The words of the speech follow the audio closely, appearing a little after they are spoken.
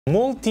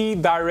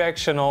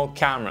Multi-directional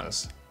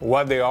cameras.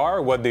 What they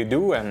are, what they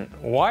do, and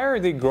why are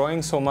they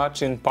growing so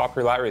much in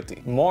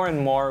popularity? More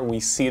and more we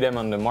see them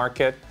on the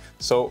market,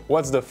 so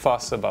what's the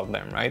fuss about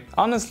them, right?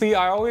 Honestly,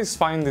 I always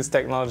find this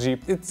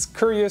technology, it's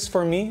curious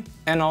for me,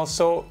 and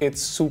also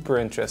it's super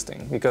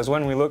interesting, because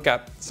when we look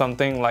at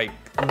something like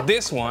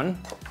this one,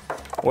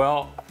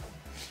 well,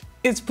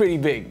 it's pretty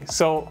big.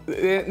 So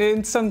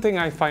it's something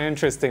I find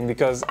interesting,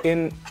 because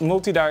in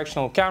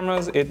multidirectional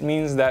cameras, it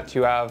means that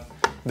you have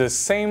the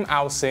same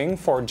housing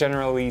for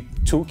generally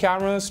 2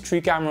 cameras, 3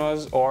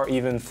 cameras, or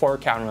even 4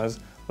 cameras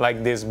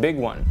like this big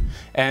one.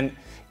 And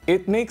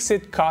it makes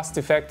it cost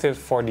effective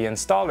for the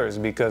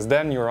installers, because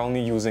then you're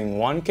only using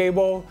one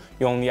cable,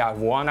 you only have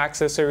one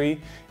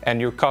accessory,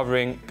 and you're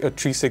covering a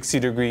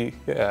 360-degree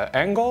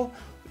angle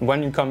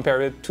when you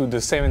compare it to the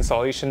same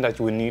installation that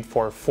you would need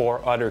for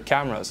 4 other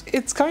cameras.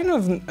 It's kind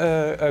of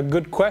a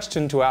good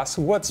question to ask,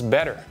 what's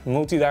better,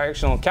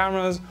 multidirectional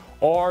cameras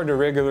or the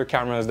regular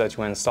cameras that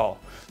you install?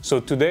 So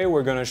today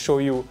we're going to show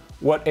you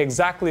what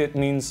exactly it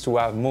means to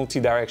have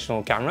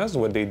multidirectional cameras,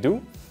 what they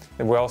do.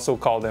 And we also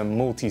call them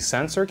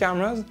multi-sensor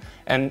cameras,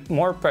 and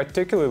more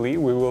particularly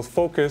we will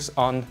focus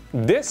on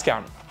this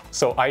camera.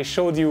 So I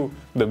showed you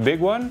the big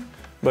one,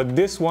 but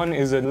this one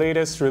is the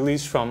latest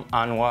release from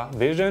Hanwha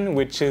Vision,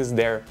 which is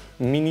their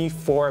mini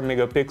 4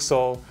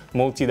 megapixel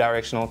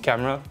multi-directional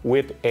camera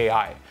with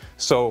AI.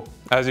 So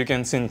as you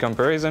can see in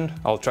comparison,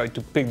 I'll try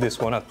to pick this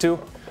one up too,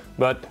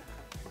 but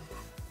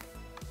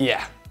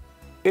yeah,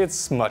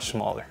 it's much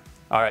smaller.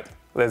 All right,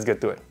 let's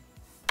get to it.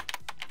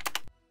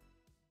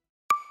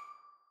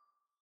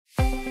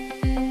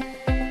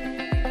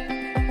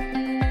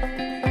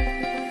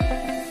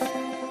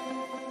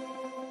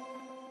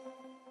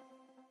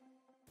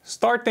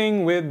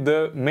 Starting with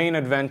the main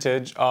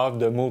advantage of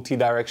the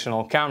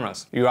multi-directional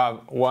cameras. You have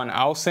one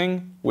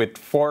housing with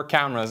 4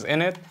 cameras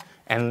in it,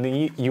 and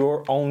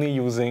you're only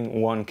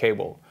using one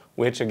cable,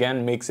 which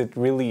again makes it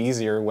really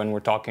easier when we're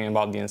talking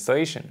about the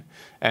installation.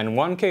 And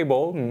one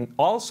cable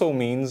also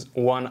means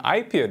one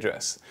IP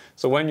address.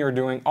 So when you're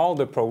doing all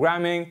the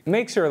programming, it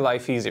makes your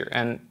life easier.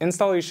 And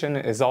installation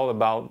is all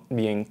about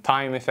being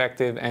time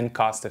effective and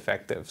cost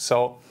effective.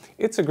 So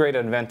it's a great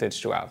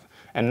advantage to have.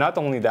 And not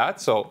only that,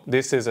 so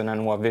this is an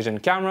Hanwha Vision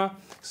camera.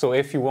 So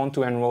if you want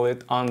to enroll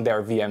it on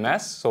their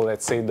VMS, so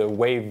let's say the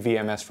Wave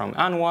VMS from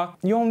Hanwha,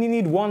 you only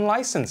need one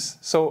license.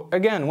 So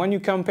again, when you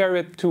compare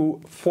it to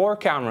 4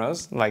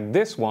 cameras like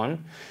this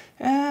one,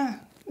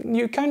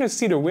 you kind of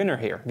see the winner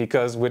here,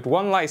 because with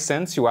one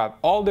license, you have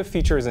all the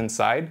features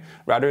inside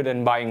rather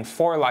than buying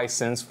 4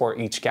 licenses for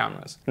each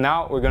cameras.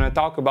 Now we're going to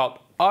talk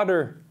about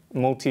other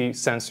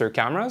multi-sensor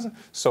cameras.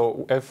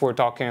 So if we're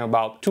talking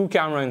about 2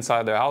 cameras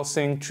inside the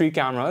housing, 3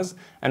 cameras,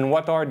 and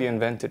what are the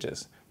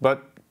advantages?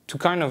 But to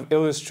kind of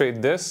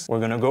illustrate this, we're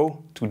gonna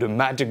go to the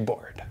magic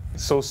board.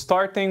 So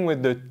starting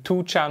with the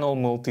 2-channel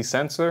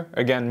multi-sensor,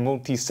 again,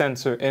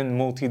 multi-sensor and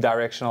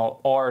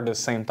multi-directional are the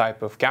same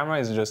type of camera,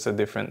 it's just a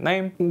different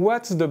name.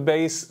 What's the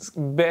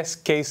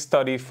best case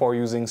study for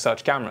using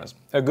such cameras?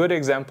 A good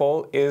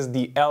example is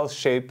the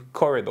L-shaped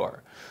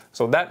corridor.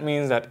 So that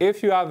means that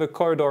if you have a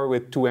corridor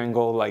with 2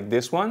 angles like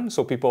this one,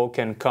 so people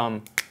can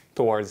come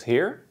towards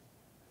here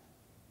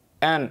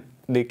and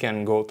they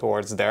can go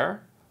towards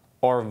there,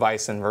 or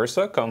vice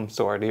versa, come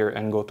toward here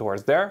and go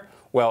towards there.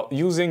 Well,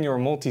 using your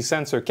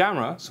multi-sensor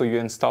camera, so you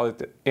install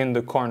it in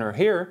the corner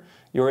here,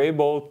 you're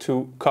able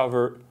to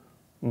cover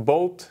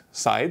both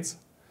sides,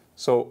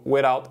 so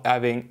without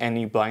having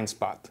any blind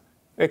spot,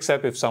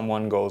 except if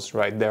someone goes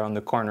right there on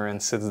the corner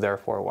and sits there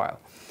for a while.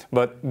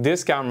 But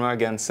this camera,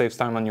 again, saves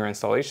time on your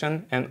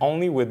installation, and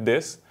only with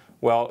this,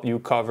 well, you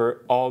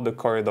cover all the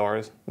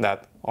corridors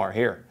that are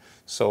here.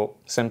 So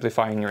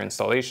simplifying your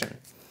installation.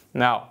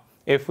 Now,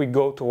 if we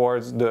go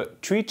towards the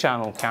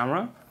 3-channel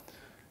camera,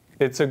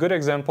 it's a good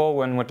example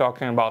when we're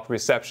talking about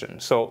reception.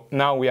 So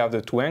now we have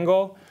the 2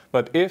 angle,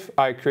 but if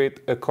I create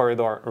a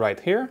corridor right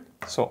here,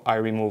 so I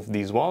remove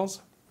these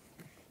walls,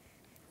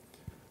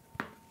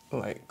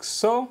 like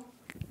so,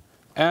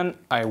 and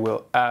I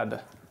will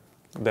add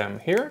them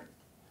here.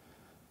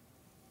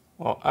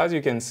 Well, as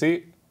you can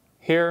see,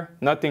 here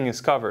nothing is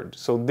covered.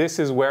 So this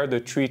is where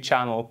the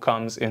 3-channel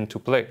comes into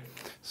play.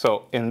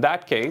 So in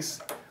that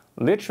case,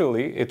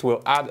 literally it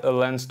will add a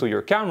lens to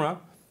your camera,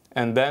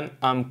 and then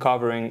I'm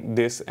covering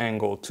this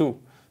angle too.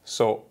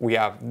 So we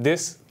have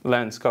this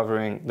lens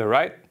covering the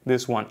right,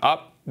 this one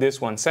up,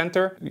 this one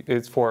center.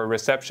 It's for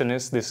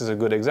receptionists, this is a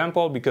good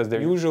example because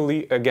they're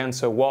usually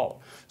against a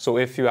wall. So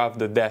if you have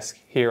the desk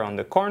here on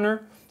the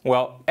corner,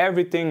 well,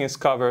 everything is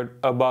covered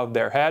above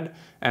their head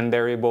and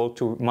they're able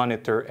to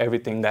monitor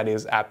everything that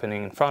is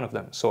happening in front of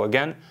them. So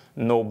again,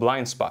 no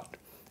blind spot.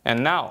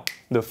 And now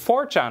the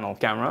 4-channel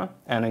camera,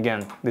 and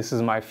again, this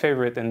is my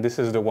favorite and this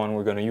is the one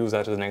we're going to use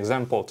as an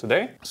example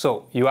today.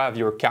 So you have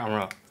your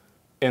camera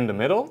in the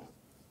middle,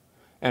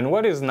 and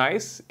what is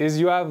nice is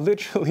you have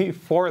literally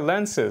 4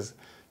 lenses.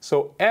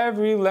 So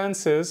every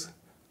lenses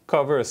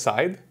cover a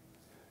side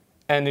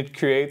and it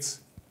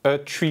creates a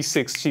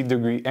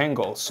 360-degree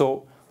angle.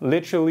 So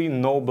literally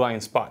no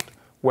blind spot.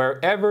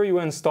 Wherever you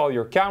install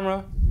your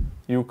camera,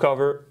 you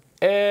cover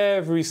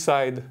every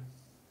side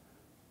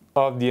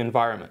of the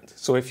environment.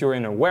 So if you're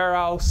in a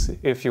warehouse,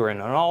 if you're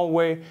in an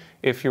hallway,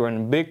 if you're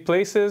in big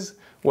places,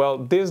 well,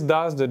 this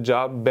does the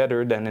job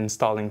better than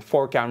installing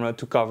 4 cameras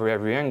to cover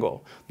every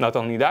angle. Not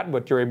only that,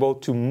 but you're able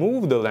to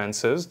move the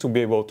lenses to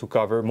be able to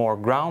cover more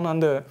ground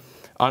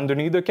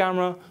underneath the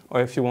camera,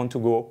 or if you want to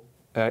go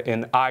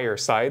in higher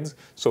sides,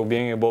 so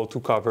being able to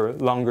cover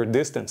longer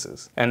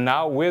distances. And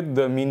now with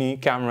the mini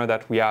camera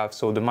that we have,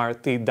 so the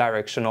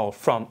multi-directional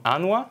from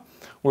Hanwha,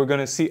 we're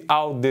going to see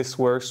how this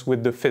works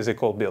with the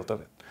physical build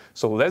of it.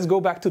 So let's go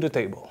back to the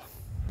table.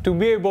 To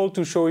be able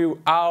to show you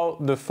how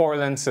the 4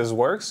 lenses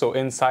work, so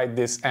inside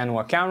this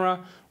Hanwha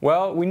camera,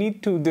 well, we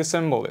need to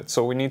disassemble it.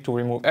 So we need to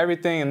remove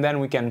everything, and then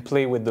we can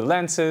play with the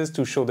lenses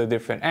to show the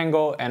different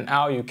angle and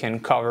how you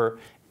can cover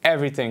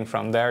everything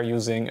from there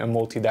using a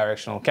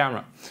multi-directional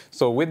camera.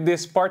 So with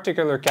this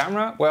particular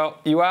camera, well,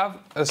 you have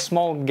a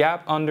small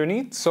gap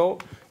underneath, so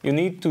you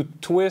need to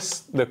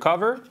twist the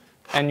cover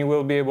and you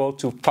will be able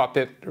to pop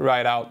it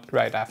right out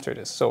right after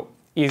this. So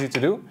easy to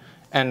do.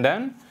 And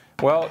then,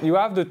 well, you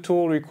have the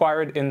tool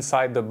required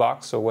inside the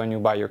box. So when you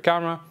buy your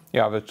camera, you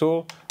have a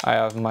tool. I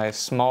have my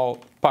small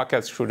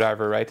pocket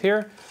screwdriver right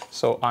here.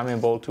 So I'm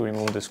able to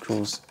remove the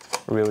screws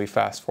really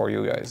fast for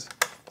you guys.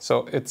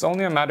 So it's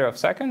only a matter of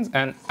seconds,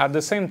 and at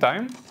the same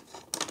time,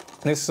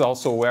 this is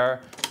also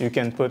where you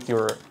can put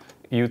your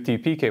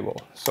UTP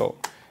cable. So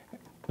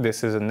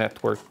this is a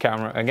network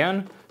camera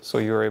again, so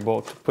you're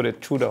able to put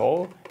it through the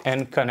hole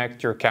and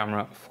connect your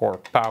camera for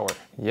power.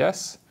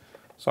 Yes,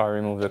 so I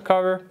remove the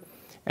cover,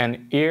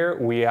 and here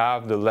we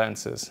have the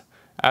lenses.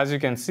 As you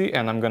can see,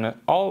 and I'm gonna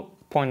all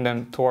point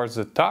them towards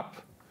the top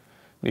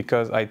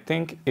because I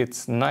think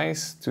it's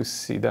nice to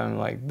see them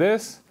like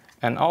this,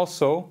 and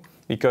also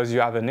because you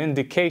have an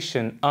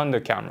indication on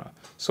the camera.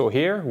 So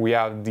here we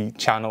have the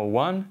channel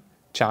 1,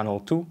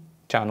 channel 2,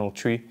 channel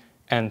 3,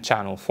 and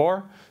channel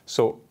 4.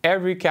 So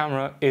every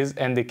camera is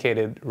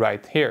indicated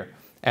right here.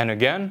 And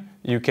again,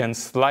 you can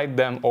slide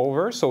them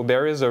over. So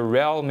there is a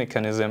rail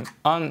mechanism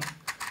on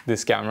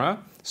this camera.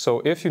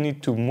 So if you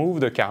need to move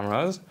the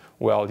cameras,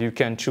 well, you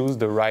can choose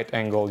the right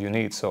angle you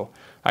need. So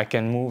I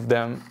can move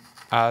them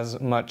as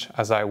much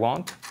as I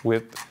want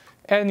with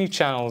any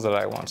channels that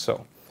I want.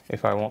 So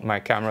if I want my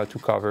camera to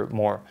cover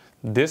more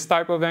this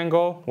type of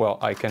angle, well,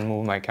 I can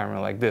move my camera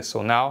like this.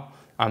 So now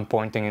I'm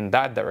pointing in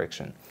that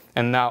direction.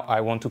 And now I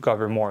want to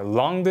cover more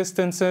long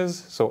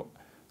distances, so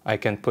I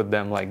can put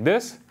them like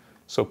this.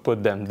 So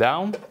put them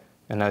down,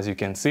 and as you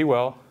can see,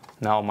 well,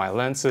 now my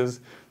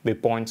lenses, they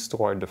point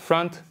toward the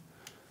front,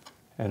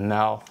 and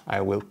now I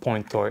will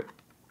point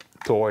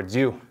towards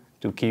you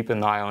to keep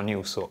an eye on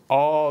you. So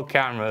all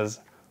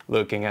cameras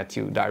looking at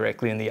you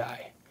directly in the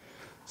eye.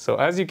 So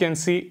as you can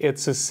see,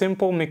 it's a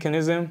simple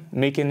mechanism,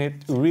 making it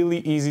really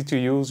easy to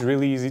use,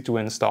 really easy to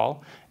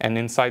install. And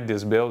inside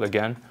this build,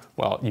 again,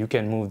 well, you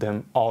can move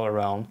them all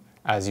around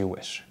as you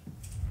wish.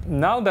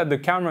 Now that the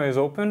camera is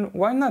open,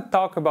 why not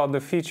talk about the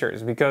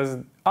features? Because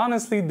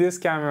honestly, this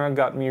camera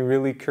got me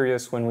really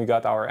curious when we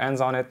got our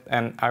hands on it,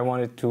 and I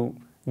wanted to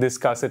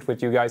discuss it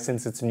with you guys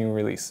since it's a new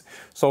release.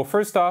 So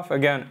first off,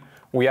 again,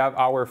 we have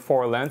our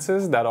 4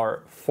 lenses that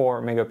are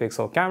 4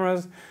 megapixel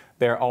cameras.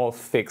 They're all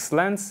fixed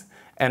lens.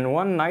 And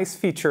one nice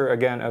feature,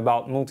 again,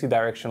 about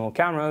multi-directional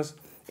cameras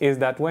is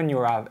that when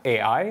you have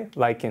AI,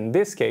 like in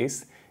this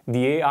case,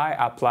 the AI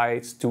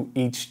applies to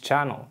each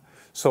channel.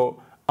 So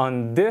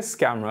on this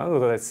camera,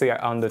 let's say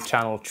on the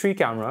channel 3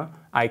 camera,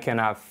 I can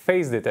have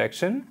face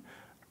detection.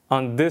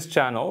 On this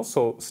channel,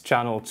 so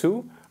channel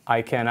 2,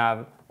 I can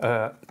have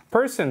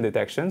person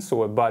detection,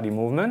 so a body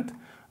movement.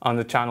 On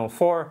the channel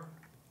 4,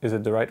 is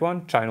it the right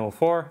one? Channel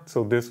 4,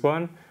 so this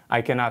one,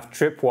 I can have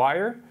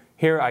tripwire.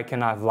 Here I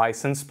can have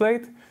license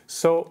plate.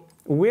 So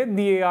with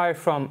the AI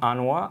from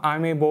Hanwha,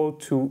 I'm able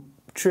to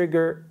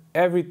trigger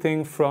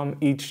everything from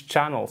each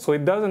channel. So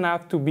it doesn't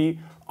have to be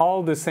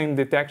all the same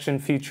detection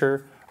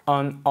feature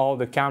on all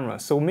the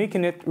cameras. So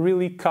making it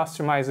really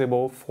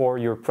customizable for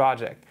your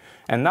project.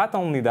 And not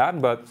only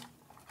that, but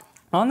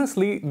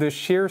honestly, the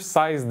sheer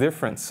size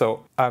difference.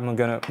 So I'm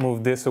gonna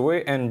move this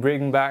away and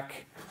bring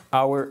back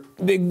our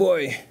big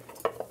boy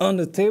on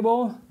the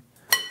table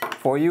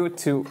for you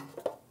to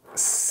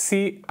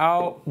see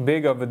how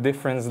big of a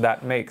difference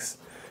that makes.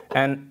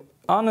 And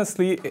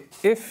honestly,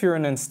 if you're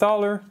an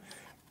installer,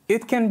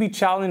 it can be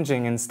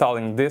challenging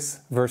installing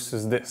this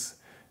versus this,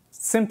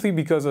 simply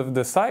because of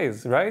the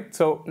size, right?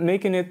 So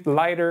making it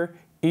lighter,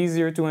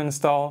 easier to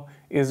install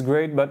is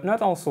great, but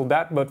not also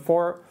that, but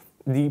for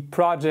the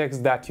projects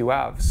that you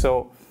have.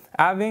 So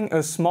having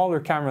a smaller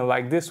camera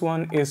like this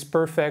one is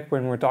perfect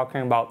when we're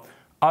talking about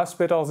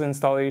hospitals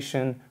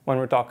installation, when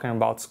we're talking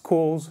about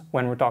schools,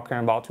 when we're talking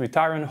about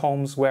retirement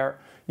homes, where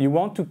you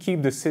want to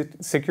keep the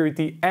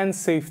security and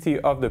safety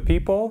of the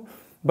people,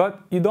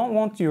 but you don't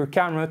want your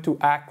camera to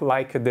act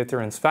like a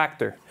deterrence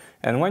factor.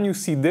 And when you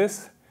see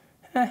this,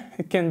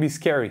 it can be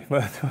scary,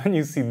 but when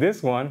you see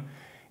this one,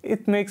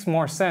 it makes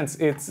more sense.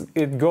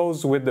 It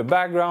goes with the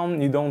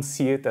background, you don't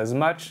see it as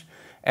much.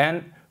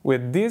 And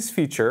with this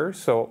feature,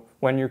 so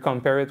when you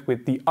compare it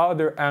with the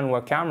other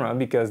Hanwha camera,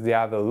 because they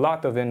have a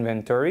lot of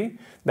inventory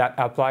that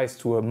applies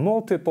to a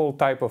multiple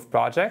type of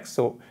projects,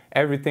 so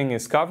everything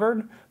is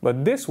covered.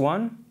 But this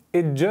one,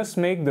 it just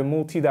makes the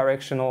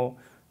multi-directional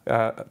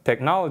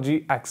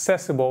technology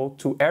accessible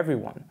to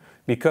everyone.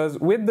 Because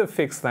with the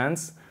fixed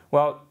lens,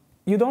 well,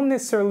 you don't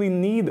necessarily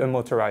need a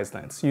motorized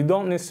lens. You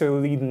don't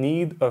necessarily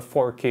need a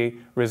 4K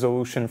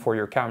resolution for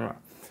your camera.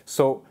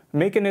 So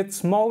making it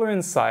smaller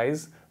in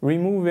size,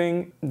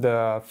 removing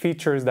the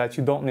features that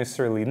you don't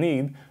necessarily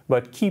need,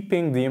 but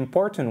keeping the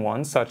important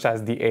ones, such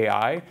as the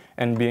AI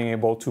and being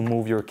able to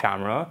move your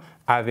camera,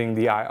 having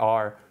the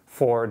IR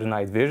for the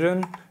night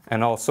vision,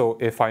 and also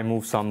if I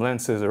move some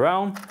lenses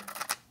around,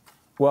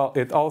 well,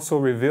 it also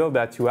revealed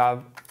that you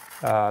have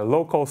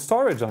local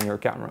storage on your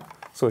camera.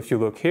 So if you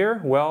look here,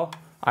 well,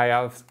 I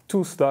have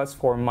 2 slots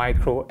for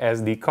micro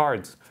SD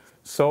cards.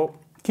 So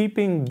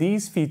keeping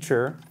these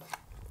features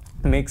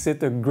makes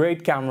it a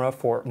great camera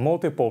for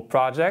multiple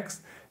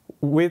projects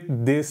with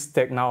this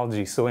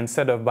technology. So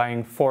instead of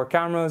buying 4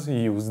 cameras,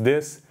 you use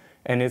this,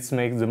 and it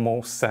makes the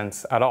most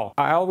sense at all.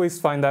 I always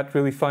find that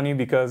really funny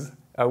because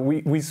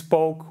we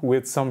spoke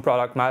with some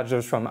product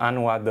managers from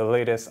Hanwha at the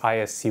latest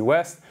ISC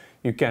West.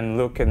 You can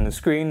look in the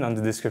screen on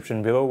the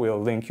description below. We'll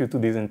link you to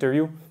this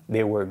interview.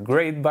 They were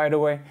great, by the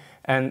way.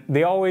 And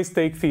they always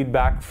take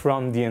feedback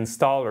from the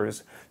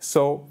installers.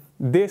 So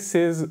this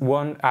is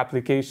one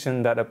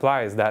application that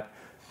applies, that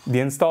the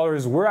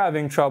installers were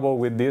having trouble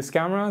with these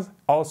cameras,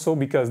 also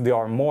because they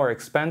are more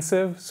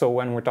expensive. So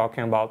when we're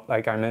talking about,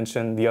 like I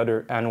mentioned, the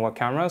other Hanwha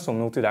cameras, so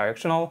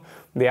multi-directional,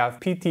 they have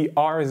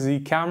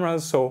PTRZ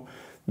cameras, so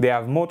they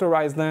have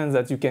motorized lens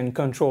that you can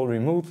control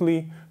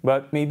remotely,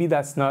 but maybe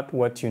that's not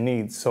what you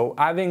need. So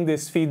having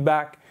this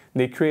feedback,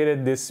 they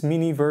created this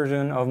mini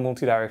version of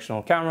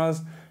multi-directional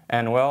cameras,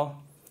 and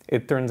well,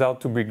 it turns out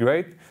to be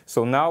great.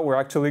 So now we're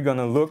actually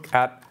gonna look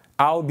at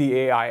how the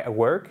AI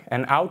work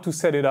and how to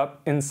set it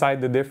up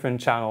inside the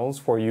different channels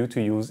for you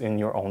to use in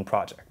your own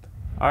project.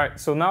 All right,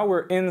 so now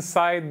we're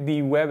inside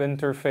the web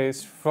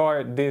interface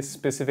for this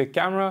specific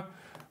camera.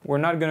 We're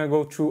not gonna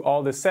go through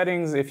all the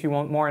settings. If you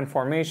want more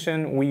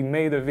information, we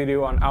made a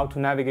video on how to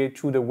navigate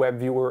through the web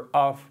viewer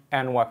of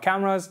Hanwha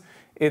cameras.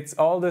 It's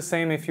all the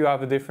same if you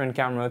have a different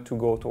camera to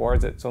go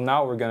towards it. So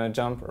now we're gonna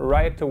jump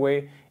right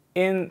away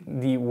in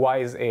the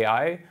Wise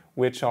AI,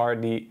 which are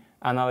the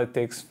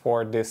analytics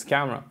for this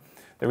camera.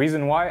 The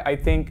reason why I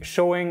think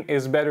showing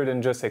is better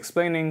than just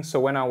explaining. So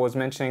when I was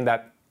mentioning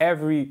that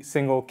every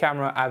single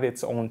camera have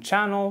its own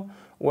channel,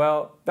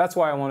 well, that's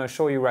why I want to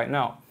show you right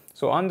now.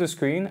 So on the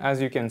screen,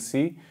 as you can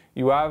see,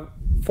 you have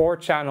 4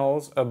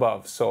 channels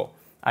above. So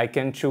I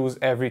can choose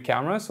every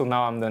camera. So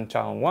now I'm done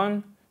channel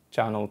 1,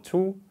 channel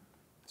 2.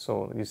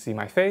 So you see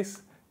my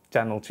face,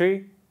 channel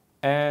 3,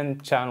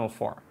 and channel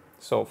 4.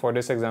 So for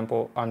this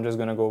example, I'm just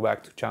gonna go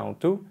back to channel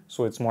 2.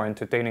 So it's more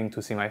entertaining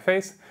to see my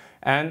face.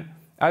 And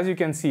as you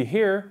can see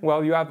here,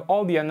 well, you have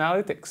all the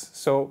analytics.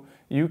 So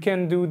you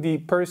can do the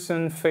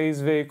person, face,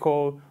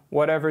 vehicle,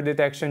 whatever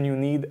detection you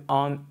need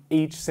on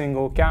each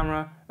single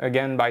camera,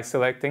 again, by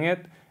selecting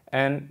it.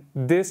 And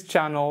this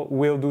channel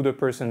will do the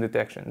person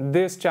detection.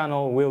 This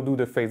channel will do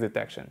the face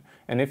detection.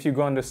 And if you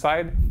go on the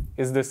side,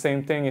 it's the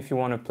same thing if you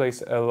want to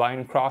place a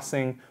line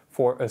crossing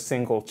for a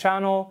single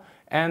channel,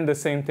 and the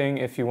same thing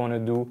if you want to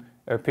do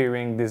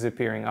appearing,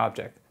 disappearing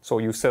object. So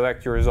you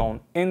select your zone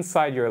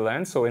inside your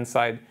lens, so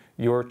inside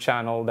your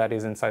channel that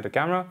is inside the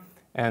camera,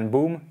 and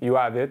boom, you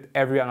have it.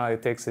 Every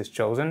analytics is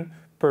chosen,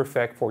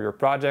 perfect for your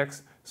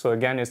projects. So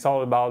again, it's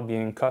all about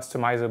being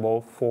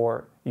customizable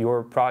for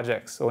your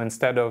projects. So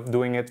instead of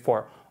doing it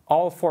for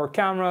all 4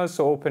 cameras,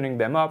 so opening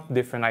them up,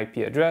 different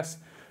IP address,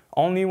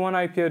 only one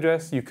IP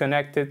address, you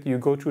connect it, you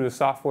go through the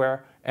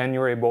software, and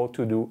you're able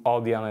to do all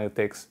the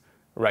analytics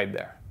right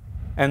there.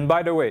 And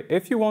by the way,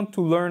 if you want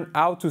to learn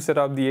how to set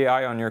up the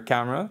AI on your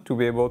camera to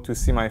be able to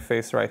see my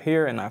face right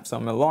here and have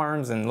some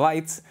alarms and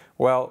lights,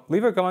 well,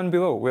 leave a comment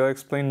below. We'll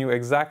explain you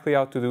exactly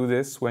how to do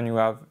this when you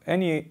have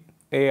any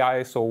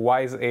AI, so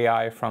Wise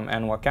AI from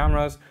Hanwha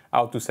cameras,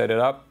 how to set it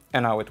up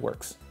and how it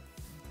works.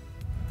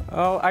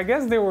 Well, I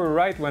guess they were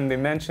right when they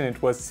mentioned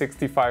it was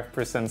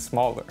 65%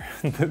 smaller.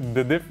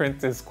 The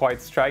difference is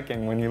quite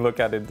striking when you look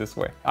at it this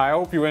way. I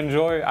hope you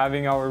enjoy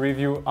having our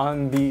review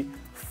on the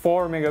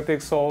 4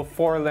 megapixel,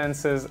 4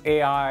 lenses,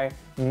 AI,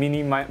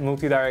 mini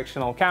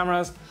multi-directional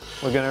cameras.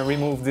 We're gonna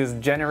remove this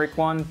generic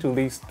one to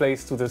leave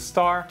space to the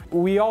star.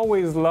 We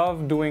always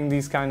love doing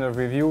these kind of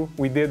review.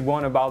 We did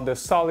one about the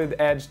solid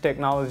edge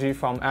technology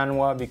from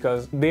Hanwha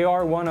because they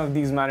are one of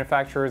these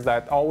manufacturers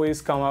that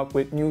always come up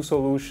with new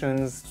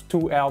solutions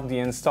to help the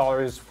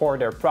installers for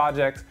their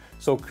projects.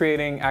 So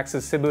creating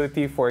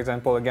accessibility, for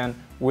example, again,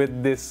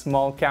 with this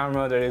small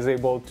camera that is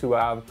able to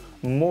have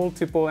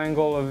multiple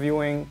angle of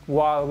viewing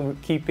while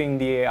keeping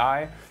the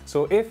AI.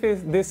 So if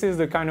this is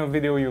the kind of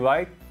video you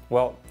like,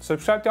 well,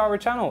 subscribe to our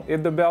channel,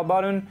 hit the bell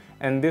button,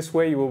 and this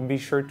way you will be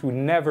sure to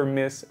never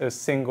miss a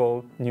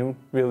single new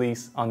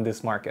release on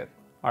this market.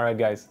 All right,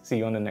 guys, see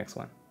you on the next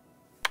one.